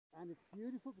And it's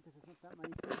beautiful because there's not that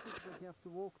many people, because you have to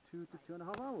walk 2 to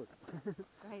 2.5 hours.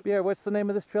 Right. Pierre, what's the name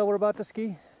of this trail we're about to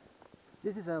ski?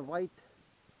 This is a white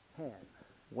hare.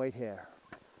 White Hare.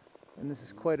 And this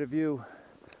is quite a view.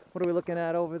 What are we looking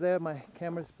at over there? My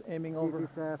camera's aiming over.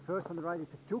 This is first on the right is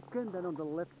the Jucken, then on the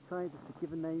left side is the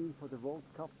given name for the World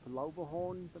Cup,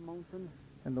 Lauberhorn, the mountain.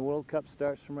 And the World Cup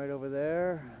starts from right over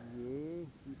there. Yeah,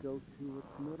 you go to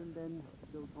Knurren then,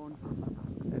 goes on.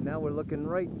 And now we're looking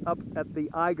right up at the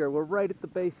Eiger. We're right at the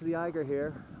base of the Eiger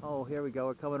here. Oh, here we go.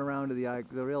 We're coming around to the Eiger,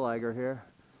 the real Eiger here.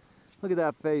 Look at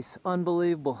that face.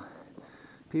 Unbelievable.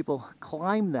 People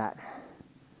climb that.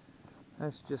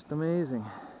 That's just amazing.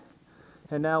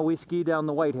 And now we ski down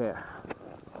the White Hare.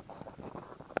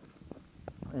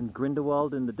 And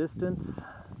Grindelwald in the distance.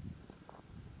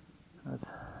 That's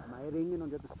Ringen on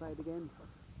the other side again.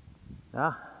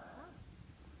 ah,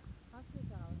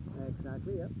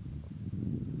 Exactly, yep.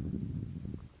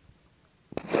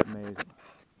 amazing.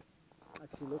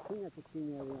 Actually looking at the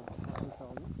skiing area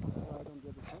right on the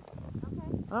other side.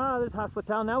 Okay. Ah, there's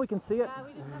Hasletown. Now we can see it. Yeah,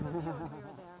 we just have a view over here.